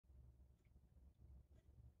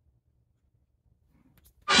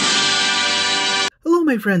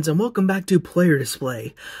my friends, and welcome back to Player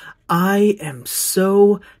Display. I am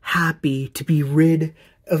so happy to be rid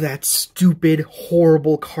of that stupid,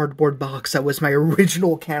 horrible cardboard box that was my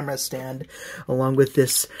original camera stand, along with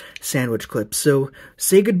this sandwich clip. So,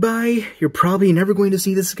 say goodbye. You're probably never going to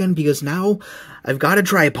see this again because now I've got a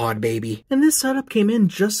tripod, baby. And this setup came in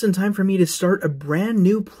just in time for me to start a brand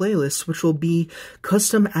new playlist, which will be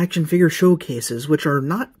custom action figure showcases, which are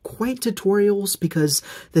not quite tutorials because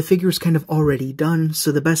the figure's kind of already done.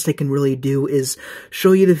 So the best I can really do is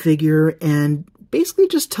show you the figure and basically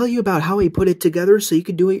just tell you about how I put it together so you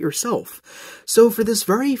could do it yourself. So for this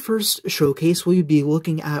very first showcase, we'll be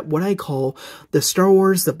looking at what I call the Star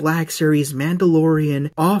Wars The Black Series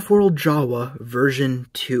Mandalorian Off-World Jawa version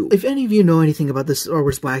 2. If any of you know anything about the Star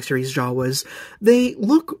Wars Black Series Jawas, they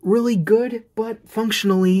look really good, but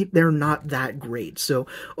functionally they're not that great. So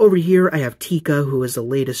over here I have Tika, who is the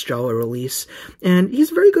latest Jawa release, and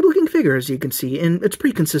he's a very good looking figure, as you can see, and it's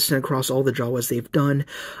pretty consistent across all the Jawas they've done.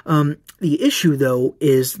 The issue though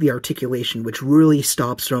is the articulation, which really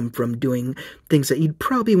stops them from doing things that you'd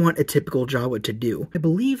probably want a typical Jawa to do. I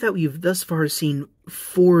believe that we've thus far seen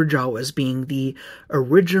 4 Jawas, being the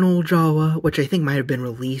original Jawa, which I think might have been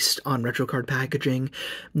released on retro card packaging.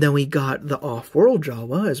 Then we got the Off-World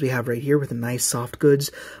Jawa, as we have right here with the nice soft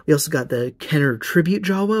goods. We also got the Kenner Tribute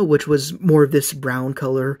Jawa, which was more of this brown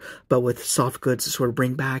color, but with soft goods to sort of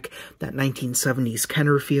bring back that 1970s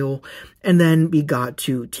Kenner feel. And then we got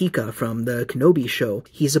to Tika from the Kenobi show.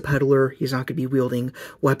 He's a peddler. He's not going to be wielding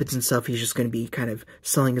weapons and stuff. He's just going to be kind of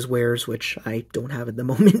selling his wares, which I don't have at the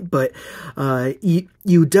moment. But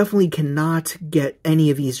you definitely cannot get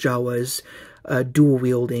any of these Jawas dual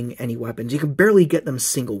wielding any weapons. You can barely get them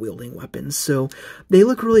single wielding weapons. So they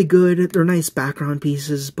look really good. They're nice background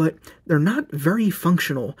pieces, but they're not very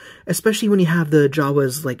functional, especially when you have the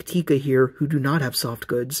Jawas like Tika here who do not have soft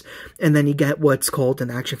goods. And then you get what's called in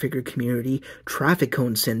the action figure community traffic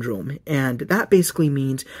cone syndrome. And that basically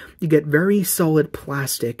means you get very solid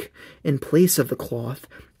plastic in place of the cloth,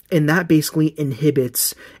 and that basically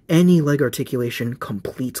inhibits any leg articulation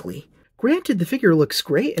completely. Granted, the figure looks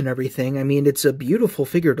great and everything. I mean, it's a beautiful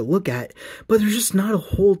figure to look at, but there's just not a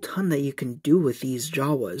whole ton that you can do with these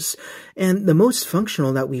Jawas. And the most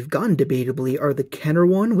functional that we've gotten, debatably, are the Kenner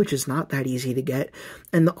one, which is not that easy to get,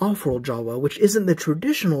 and the Off-World Jawa, which isn't the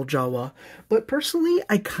traditional Jawa. But personally,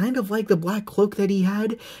 I kind of like the black cloak that he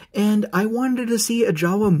had, and I wanted to see a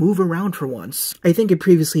Jawa move around for once. I think I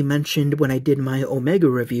previously mentioned when I did my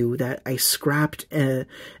Omega review that I scrapped an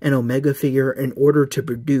Omega figure in order to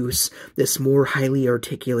produce this more highly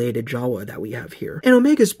articulated Jawa that we have here. And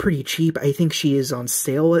Omega's pretty cheap. I think she is on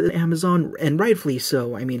sale at Amazon, and rightfully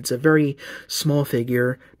so. I mean, it's a very small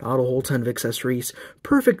figure, not a whole ton of accessories.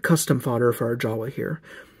 Perfect custom fodder for our Jawa here.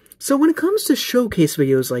 So when it comes to showcase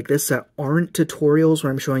videos like this that aren't tutorials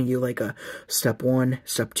where I'm showing you like a step 1,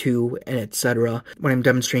 step 2, and etc., when I'm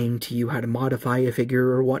demonstrating to you how to modify a figure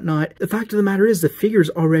or whatnot, the fact of the matter is the figure's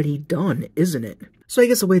already done, isn't it? So I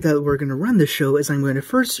guess the way that we're going to run this show is I'm going to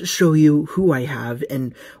first show you who I have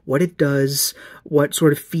and what it does, what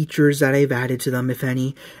sort of features that I've added to them, if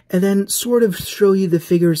any, and then sort of show you the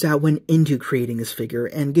figures that went into creating this figure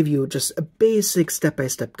and give you just a basic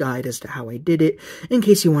step-by-step guide as to how I did it in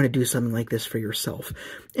case you want to do something like this for yourself.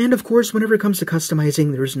 And of course, whenever it comes to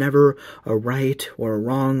customizing, there's never a right or a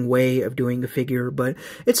wrong way of doing a figure, but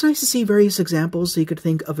it's nice to see various examples so you could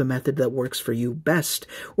think of a method that works for you best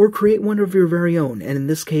or create one of your very own. And in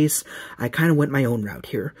this case, I kind of went my own route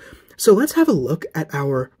here. So let's have a look at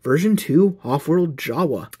our version 2 Off-World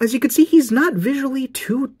Jawa. As you can see, he's not visually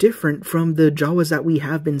too different from the Jawas that we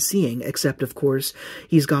have been seeing, except of course,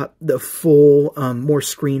 he's got the full, more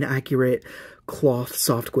screen accurate cloth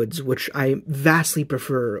soft goods, which I vastly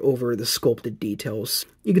prefer over the sculpted details.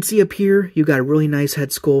 You can see up here, you got a really nice head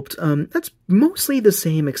sculpt. That's mostly the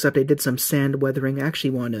same, except I did some sand weathering. I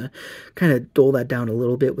actually want to kind of dull that down a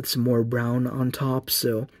little bit with some more brown on top,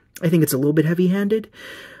 so I think it's a little bit heavy-handed.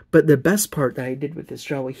 But the best part that I did with this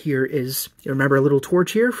Jawa here is, you remember a little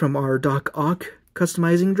torch here from our Doc Ock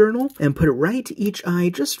customizing journal? And put it right to each eye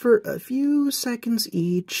just for a few seconds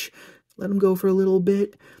each. Let them go for a little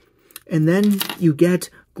bit. And then you get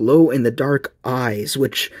glow-in-the-dark eyes,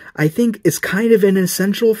 which I think is kind of an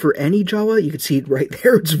essential for any Jawa. You can see it right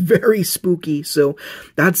there. It's very spooky, so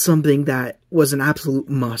that's something that was an absolute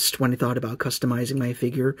must when I thought about customizing my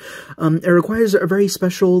figure. It requires a very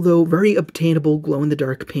special, though very obtainable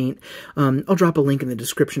glow-in-the-dark paint. I'll drop a link in the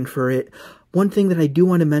description for it. One thing that I do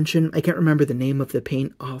want to mention, I can't remember the name of the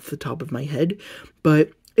paint off the top of my head,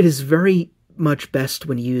 but it is very much best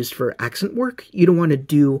when used for accent work. You don't want to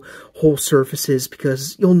do whole surfaces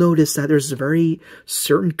because you'll notice that there's a very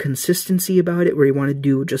certain consistency about it where you want to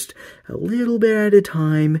do just a little bit at a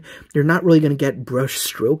time. You're not really going to get brush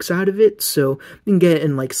strokes out of it, so you can get it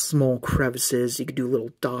in like small crevices. You could do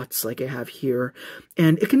little dots like I have here,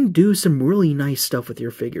 and it can do some really nice stuff with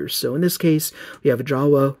your figures. So in this case, we have a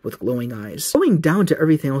Jawa with glowing eyes. Going down to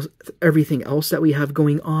everything else that we have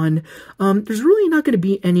going on, there's really not going to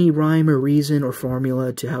be any rhyme or reason or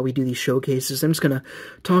formula to how we do these showcases. I'm just going to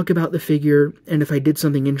talk about the figure, and if I did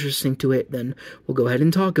something interesting to it, then we'll go ahead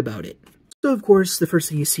and talk about it. So, of course, the first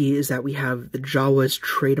thing you see is that we have the Jawa's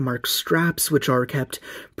trademark straps, which are kept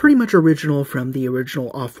pretty much original from the original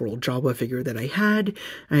Off-World Jawa figure that I had.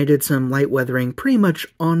 I did some light weathering pretty much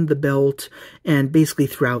on the belt and basically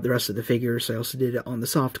throughout the rest of the figure. So I also did it on the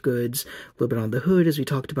soft goods, a little bit on the hood, as we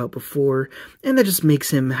talked about before, and that just makes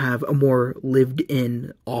him have a more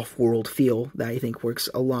lived-in off-world feel that I think works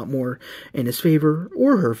a lot more in his favor,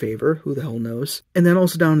 or her favor, who the hell knows. And then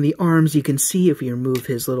also down in the arms, you can see, if we remove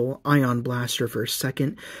his little ion blaster for a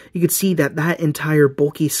second, you can see that that entire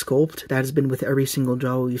bulky sculpt that has been with every single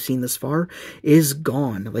Jawa we've seen this far is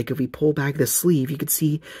gone. Like, if we pull back the sleeve, you can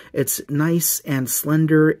see it's nice and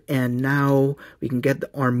slender, and now we can get the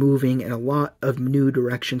arm moving in a lot of new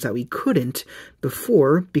directions that we couldn't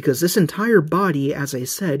before, because this entire body, as I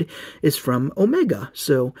said, is from Omega.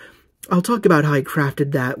 So I'll talk about how I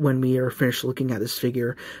crafted that when we are finished looking at this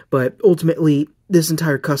figure, but ultimately, this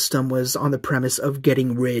entire custom was on the premise of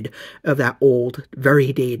getting rid of that old,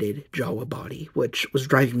 very dated Jawa body, which was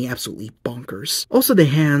driving me absolutely bonkers. Also, the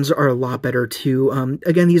hands are a lot better too.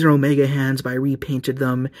 Again, these are Omega hands, but I repainted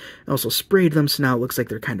them. I also sprayed them, so now it looks like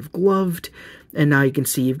they're kind of gloved. And now you can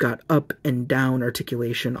see you've got up and down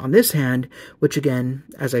articulation on this hand, which again,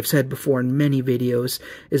 as I've said before in many videos,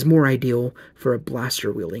 is more ideal for a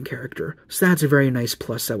blaster-wielding character. So that's a very nice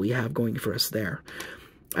plus that we have going for us there.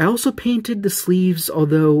 I also painted the sleeves,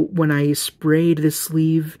 although when I sprayed the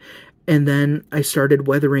sleeve and then I started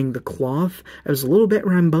weathering the cloth, I was a little bit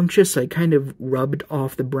rambunctious, so I kind of rubbed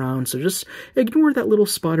off the brown, so just ignore that little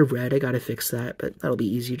spot of red. I gotta fix that, but that'll be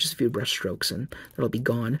easy, just a few brush strokes and that'll be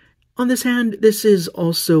gone. On this hand, this is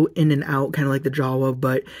also in and out, kind of like the Jawa,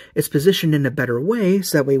 but it's positioned in a better way,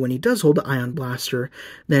 so that way when he does hold the ion blaster,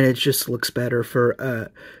 then it just looks better for a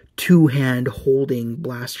two-hand holding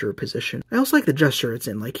blaster position. I also like the gesture it's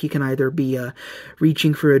in. Like, he can either be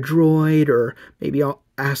reaching for a droid, or maybe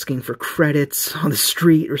asking for credits on the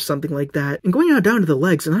street or something like that. And going on down to the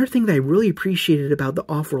legs, another thing that I really appreciated about the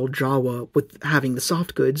Off-World Jawa with having the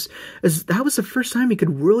soft goods is that was the first time you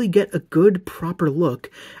could really get a good, proper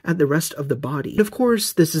look at the rest of the body. And of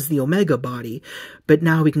course, this is the Omega body, but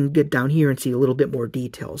now we can get down here and see a little bit more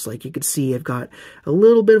details. Like, you could see I've got a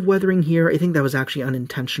little bit of weathering here. I think that was actually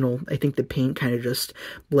unintentional. I think the paint kind of just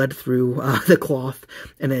bled through the cloth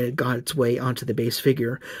and then it got its way onto the base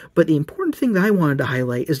figure. But the important thing that I wanted to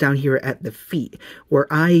highlight is down here at the feet,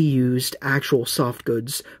 where I used actual soft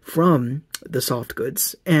goods from the soft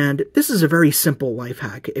goods. And this is a very simple life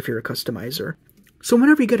hack if you're a customizer. So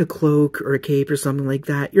whenever you get a cloak or a cape or something like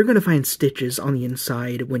that, you're going to find stitches on the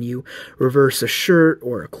inside when you reverse a shirt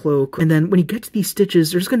or a cloak. And then when you get to these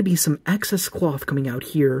stitches, there's going to be some excess cloth coming out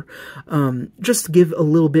here, just to give a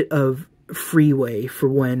little bit of freeway for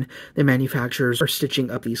when the manufacturers are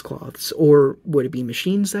stitching up these cloths. Or would it be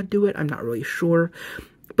machines that do it? I'm not really sure.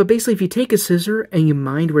 But basically, if you take a scissor and you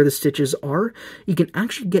mind where the stitches are, you can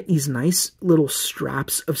actually get these nice little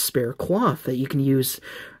straps of spare cloth that you can use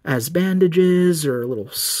as bandages or a little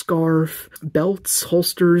scarf, belts,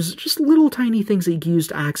 holsters, just little tiny things that you can use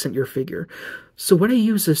to accent your figure. So what I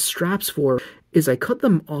use the straps for is I cut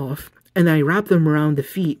them off and then I wrap them around the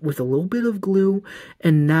feet with a little bit of glue,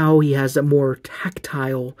 and now he has a more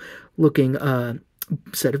tactile looking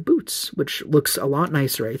set of boots, which looks a lot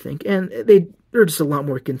nicer, I think, and they're just a lot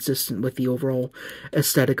more consistent with the overall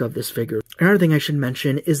aesthetic of this figure. Another thing I should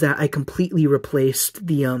mention is that I completely replaced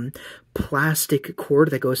the plastic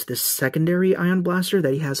cord that goes to this secondary ion blaster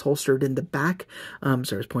that he has holstered in the back. Sorry,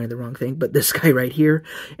 I was pointing at the wrong thing, but this guy right here.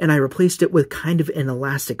 And I replaced it with kind of an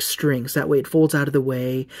elastic string, so that way it folds out of the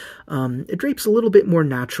way. It drapes a little bit more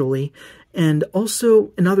naturally. And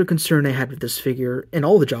also, another concern I had with this figure, and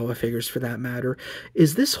all the Jawa figures for that matter,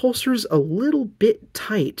 is this holster's a little bit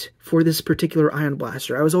tight for this particular ion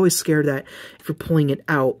blaster. I was always scared that if you're pulling it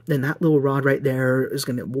out, then that little rod right there is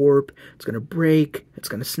going to warp, it's going to break, it's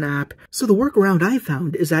going to snap. So the workaround I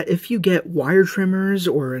found is that if you get wire trimmers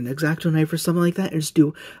or an X-Acto knife or something like that, and just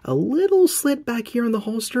do a little slit back here on the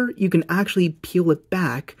holster, you can actually peel it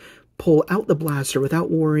back, pull out the blaster without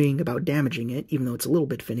worrying about damaging it, even though it's a little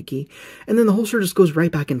bit finicky, and then the holster just goes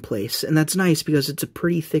right back in place, and that's nice because it's a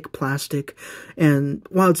pretty thick plastic, and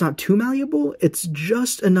while it's not too malleable, it's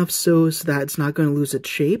just enough so that it's not going to lose its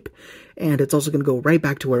shape, and it's also going to go right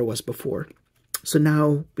back to where it was before. So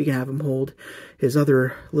now we can have him hold his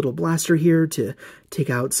other little blaster here to take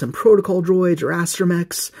out some protocol droids or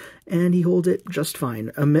astromechs, and he holds it just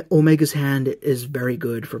fine. Omega's hand is very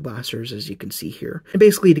good for blasters, as you can see here. And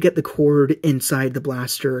basically, to get the cord inside the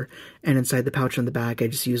blaster and inside the pouch on the back, I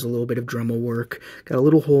just use a little bit of Dremel work. Got a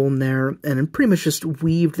little hole in there, and then pretty much just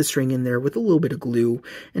weaved the string in there with a little bit of glue,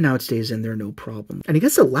 and now it stays in there no problem. And I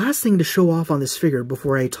guess the last thing to show off on this figure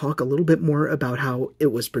before I talk a little bit more about how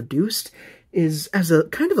it was produced is, as a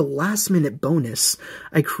kind of a last-minute bonus,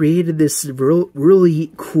 I created this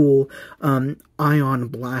really cool ion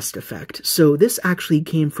blast effect. So this actually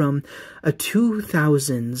came from a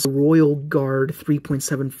 2000s Royal Guard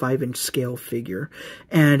 3.75-inch scale figure,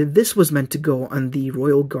 and this was meant to go on the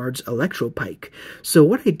Royal Guard's Electropike. So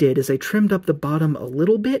what I did is I trimmed up the bottom a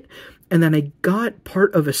little bit, and then I got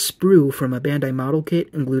part of a sprue from a Bandai model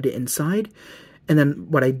kit and glued it inside. And then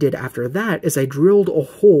what I did after that is I drilled a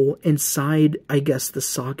hole inside, I guess, the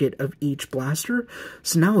socket of each blaster.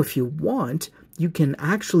 So now if you want, you can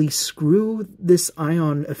actually screw this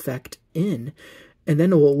ion effect in, and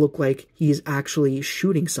then it will look like he's actually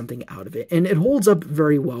shooting something out of it. And it holds up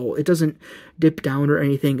very well. It doesn't dip down or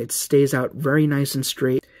anything. It stays out very nice and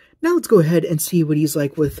straight. Now let's go ahead and see what he's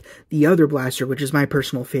like with the other blaster, which is my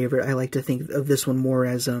personal favorite. I like to think of this one more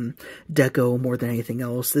as deco more than anything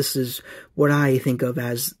else. This is what I think of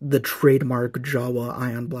as the trademark Jawa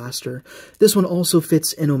ion blaster. This one also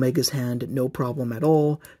fits in Omega's hand, no problem at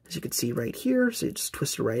all, as you can see right here. So you just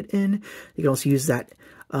twist it right in. You can also use that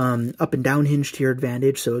up and down hinge to your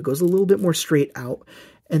advantage, so it goes a little bit more straight out.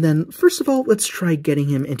 And then, first of all, let's try getting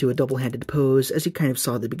him into a double-handed pose, as you kind of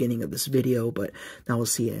saw at the beginning of this video, but now we'll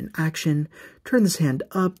see it in action. Turn this hand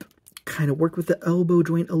up, kind of work with the elbow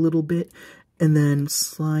joint a little bit, and then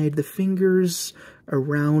slide the fingers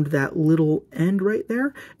around that little end right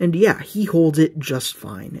there. And yeah, he holds it just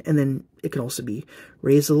fine. And then it can also be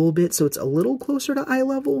raised a little bit, so it's a little closer to eye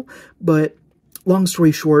level, but long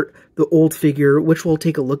story short, the old figure, which we'll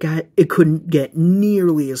take a look at, it couldn't get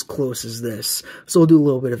nearly as close as this. So we'll do a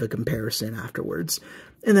little bit of a comparison afterwards.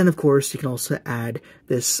 And then, of course, you can also add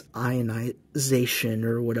this ionization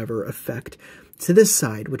or whatever effect to this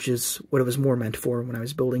side, which is what it was more meant for when I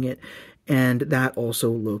was building it. And that also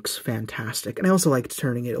looks fantastic. And I also like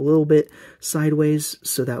turning it a little bit sideways,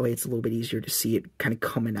 so that way it's a little bit easier to see it kind of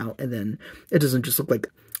coming out, and then it doesn't just look like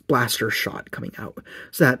blaster shot coming out.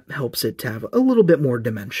 So that helps it to have a little bit more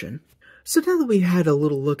dimension. So now that we had a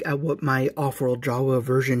little look at what my Off-World Jawa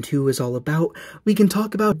version 2 is all about, we can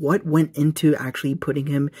talk about what went into actually putting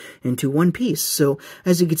him into one piece. So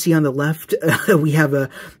as you can see on the left, we have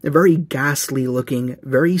a very ghastly looking,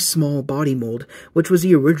 very small body mold, which was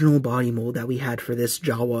the original body mold that we had for this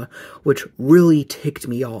Jawa, which really ticked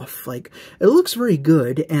me off. Like, it looks very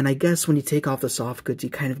good, and I guess when you take off the soft goods,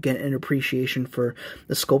 you kind of get an appreciation for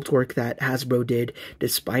the sculpt work that Hasbro did,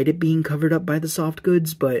 despite it being covered up by the soft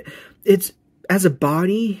goods, but it's, as a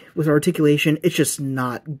body with articulation, it's just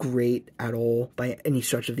not great at all by any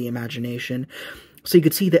stretch of the imagination. So you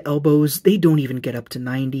could see the elbows, they don't even get up to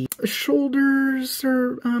 90. The shoulders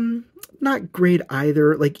are not great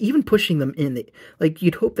either. Like, even pushing them in, like,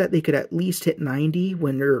 you'd hope that they could at least hit 90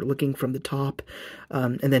 when they're looking from the top,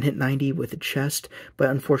 and then hit 90 with the chest. But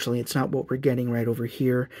unfortunately, it's not what we're getting right over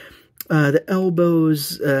here. The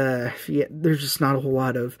elbows, yeah, there's just not a whole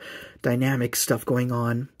lot of dynamic stuff going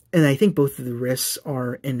on. And I think both of the wrists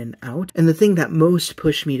are in and out. And the thing that most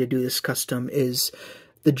pushed me to do this custom is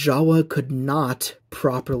the Jawa could not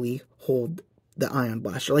properly hold the ion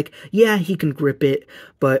blaster. Like, yeah, he can grip it,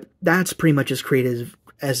 but that's pretty much as creative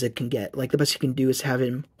as it can get. Like, the best you can do is have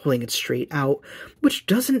him holding it straight out, which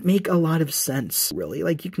doesn't make a lot of sense, really.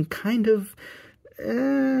 Like, you can kind of,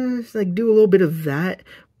 like, do a little bit of that,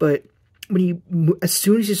 but when you, as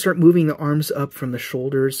soon as you start moving the arms up from the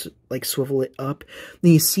shoulders, like swivel it up,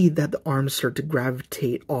 then you see that the arms start to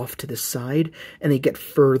gravitate off to the side, and they get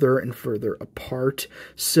further and further apart.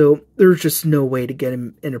 So there's just no way to get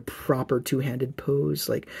him in a proper two-handed pose.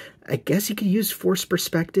 Like, I guess you could use force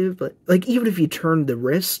perspective, but like, even if you turn the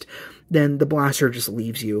wrist, then the blaster just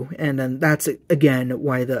leaves you. And then that's, again,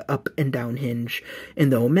 why the up and down hinge in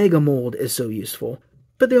the Omega mold is so useful.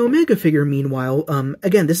 But the Omega figure, meanwhile,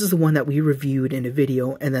 again, this is the one that we reviewed in a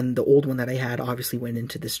video, and then the old one that I had obviously went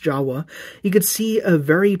into this Jawa. You could see a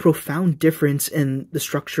very profound difference in the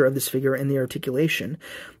structure of this figure and the articulation.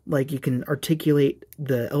 Like, you can articulate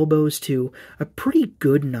the elbows to a pretty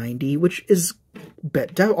good 90, which is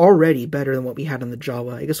already better than what we had on the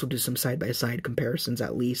Jawa. I guess we'll do some side-by-side comparisons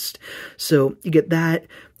at least. So you get that,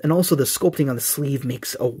 and also the sculpting on the sleeve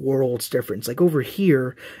makes a world's difference. Like over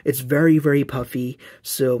here, it's very, very puffy,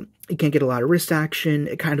 so you can't get a lot of wrist action.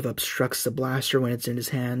 It kind of obstructs the blaster when it's in his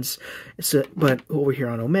hands. So, but over here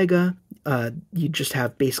on Omega, you just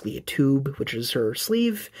have basically a tube, which is her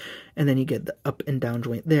sleeve, and then you get the up and down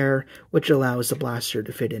joint there, which allows the blaster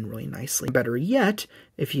to fit in really nicely. Better yet,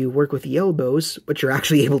 if you work with the elbows, which you're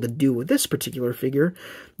actually able to do with this particular figure,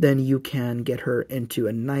 then you can get her into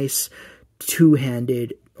a nice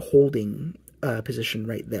two-handed holding position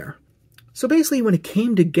right there. So basically, when it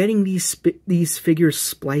came to getting these figures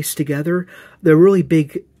spliced together, the really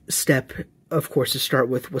big step, of course, to start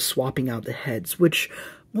with was swapping out the heads, which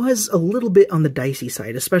was a little bit on the dicey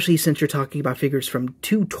side, especially since you're talking about figures from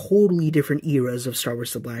two totally different eras of Star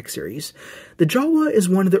Wars The Black Series. The Jawa is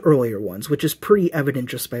one of the earlier ones, which is pretty evident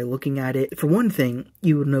just by looking at it. For one thing,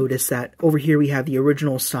 you would notice that over here we have the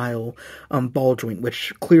original style ball joint,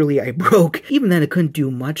 which clearly I broke. Even then, it couldn't do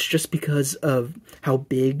much just because of how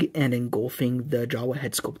big and engulfing the Jawa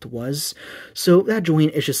head sculpt was. So that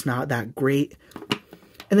joint is just not that great.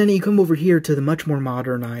 And then you come over here to the much more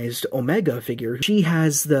modernized Omega figure. She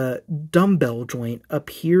has the dumbbell joint up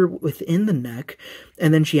here within the neck,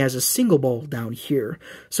 and then she has a single ball down here.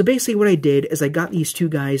 So basically what I did is I got these two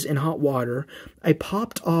guys in hot water. I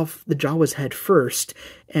popped off the Jawa's head first,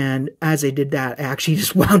 and as I did that, I actually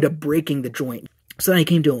just wound up breaking the joint. So then I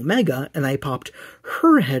came to Omega, and I popped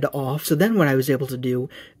her head off. So then what I was able to do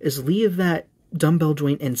is leave that dumbbell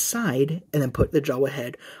joint inside and then put the Jawa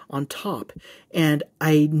head on top. And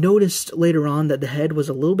I noticed later on that the head was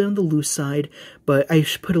a little bit on the loose side, but I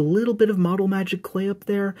put a little bit of Model Magic clay up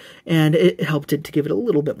there, and it helped it to give it a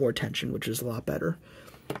little bit more tension, which is a lot better.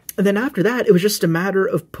 And then after that, it was just a matter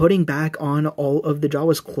of putting back on all of the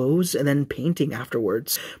Jawa's clothes and then painting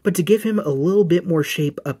afterwards. But to give him a little bit more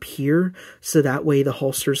shape up here, so that way the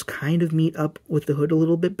holsters kind of meet up with the hood a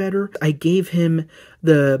little bit better, I gave him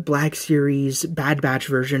the Black Series Bad Batch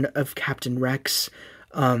version of Captain Rex,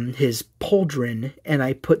 his pauldron, and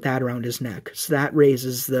I put that around his neck. So that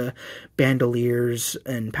raises the bandoliers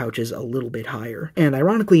and pouches a little bit higher. And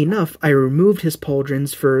ironically enough, I removed his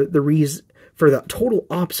pauldrons for the total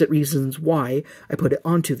opposite reasons why I put it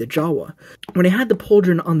onto the Jawa. When I had the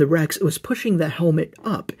pauldron on the Rex, it was pushing the helmet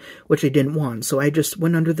up, which I didn't want, so I just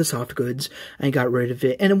went under the soft goods and got rid of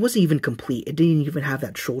it, and it wasn't even complete. It didn't even have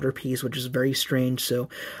that shoulder piece, which is very strange, so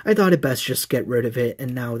I thought it best just get rid of it,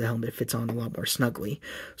 and now the helmet fits on a lot more snugly.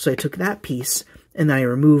 So I took that piece, and then I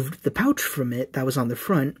removed the pouch from it that was on the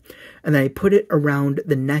front, and then I put it around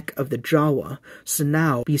the neck of the Jawa. So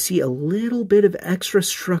now you see a little bit of extra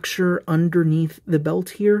structure underneath the belt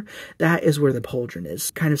here. That is where the pauldron is.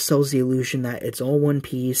 Kind of sells the illusion that it's all one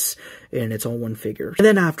piece and it's all one figure. And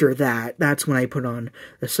then after that, that's when I put on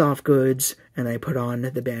the soft goods and I put on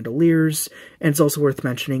the bandoliers. And it's also worth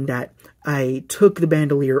mentioning that I took the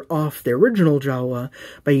bandolier off the original Jawa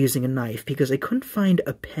by using a knife because I couldn't find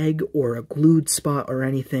a peg or a glued spot or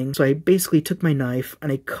anything. So I basically took my knife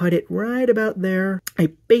and I cut it right about there.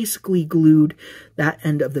 I basically glued that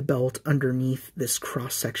end of the belt underneath this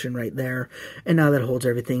cross section right there. And now that holds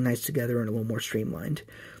everything nice together and a little more streamlined.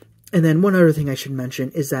 And then one other thing I should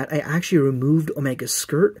mention is that I actually removed Omega's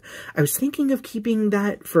skirt. I was thinking of keeping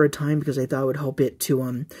that for a time because I thought it would help it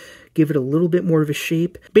to give it a little bit more of a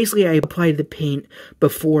shape. Basically, I applied the paint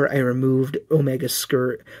before I removed Omega's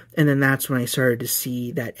skirt, and then that's when I started to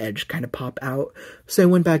see that edge kind of pop out. So I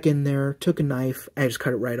went back in there, took a knife, I just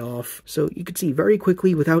cut it right off. So you could see very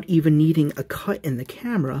quickly, without even needing a cut in the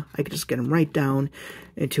camera, I could just get him right down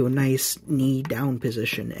into a nice knee down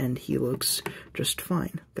position, and he looks just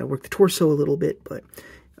fine. Gotta work the torso a little bit, but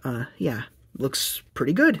yeah, looks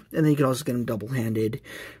pretty good. And then you can also get him double-handed,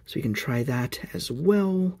 so you can try that as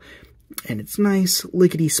well. And it's nice,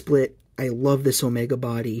 lickety-split. I love this Omega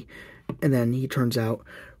body. And then he turns out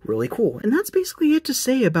really cool. And that's basically it to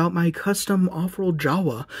say about my custom off-world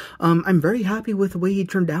Jawa. I'm very happy with the way he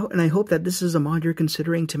turned out, and I hope that this is a mod you're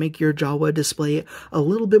considering to make your Jawa display a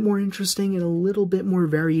little bit more interesting and a little bit more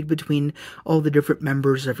varied between all the different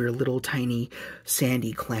members of your little tiny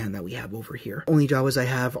sandy clan that we have over here. Only Jawas I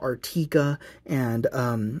have are Tika and,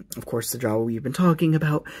 of course, the Jawa we've been talking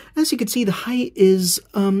about. As you can see, the height is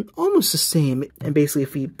almost the same, and basically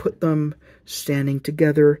if we put them standing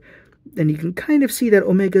together, And you can kind of see that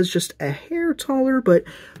Omega is just a hair taller, but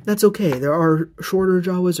that's okay. There are shorter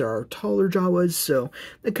Jawas, there are taller Jawas, so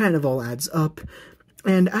it kind of all adds up.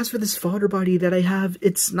 And as for this fodder body that I have,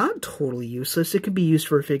 it's not totally useless. It can be used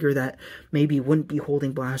for a figure that maybe wouldn't be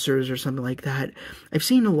holding blasters or something like that. I've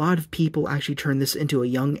seen a lot of people actually turn this into a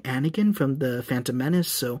young Anakin from the Phantom Menace,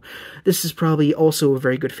 so this is probably also a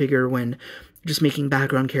very good figure when just making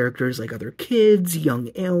background characters like other kids, young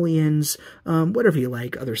aliens, whatever you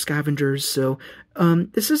like, other scavengers. So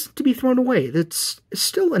this isn't to be thrown away. It's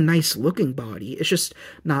still a nice looking body. It's just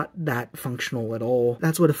not that functional at all.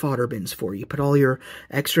 That's what a fodder bin's for. You put all your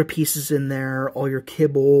extra pieces in there, all your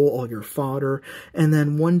kibble, all your fodder, and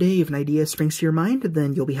then one day if an idea springs to your mind,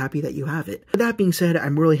 then you'll be happy that you have it. With that being said,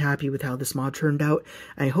 I'm really happy with how this mod turned out.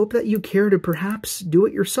 I hope that you care to perhaps do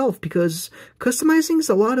it yourself, because customizing is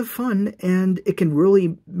a lot of fun, and it can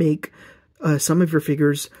really make some of your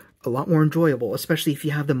figures a lot more enjoyable, especially if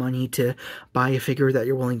you have the money to buy a figure that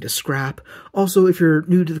you're willing to scrap. Also, if you're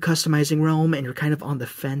new to the customizing realm and you're kind of on the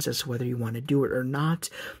fence as to whether you want to do it or not,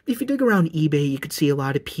 if you dig around eBay, you could see a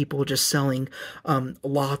lot of people just selling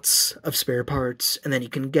lots of spare parts, and then you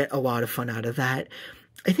can get a lot of fun out of that.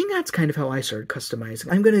 I think that's kind of how I started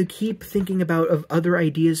customizing. I'm going to keep thinking of other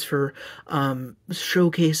ideas for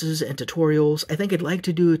showcases and tutorials. I think I'd like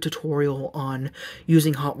to do a tutorial on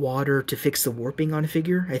using hot water to fix the warping on a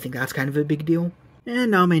figure. I think that's kind of a big deal.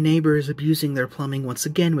 And now my neighbor is abusing their plumbing once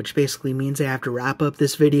again, which basically means I have to wrap up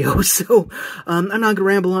this video. So I'm not going to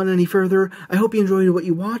ramble on any further. I hope you enjoyed what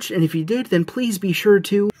you watched, and if you did, then please be sure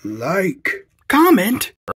to like,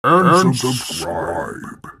 comment, and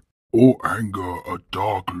subscribe. O anger, a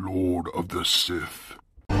dark lord of the Sith.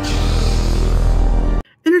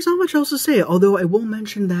 And there's not much else to say, although I will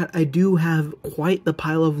mention that I do have quite the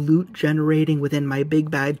pile of loot generating within my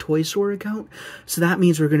Big Bad Toy Store account, so that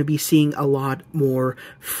means we're going to be seeing a lot more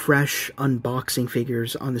fresh unboxing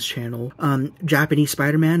figures on this channel. Japanese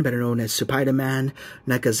Spider-Man, better known as Spider-Man,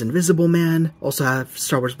 NECA's Invisible Man, also have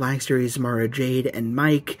Star Wars Black Series, Mara Jade, and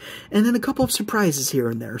Mike, and then a couple of surprises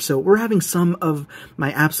here and there. So we're having some of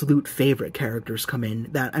my absolute favorite characters come in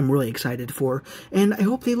that I'm really excited for, and I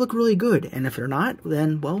hope they look really good, and if they're not,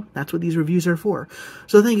 then well, that's what these reviews are for.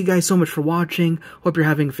 So thank you guys so much for watching. Hope you're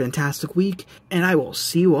having a fantastic week, and I will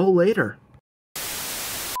see you all later.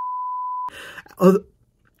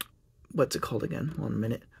 What's it called again? 1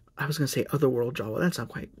 minute. I was going to say Otherworld Jawa. That's not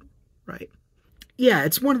quite right. Yeah,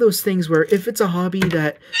 it's one of those things where if it's a hobby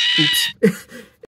that... Oops.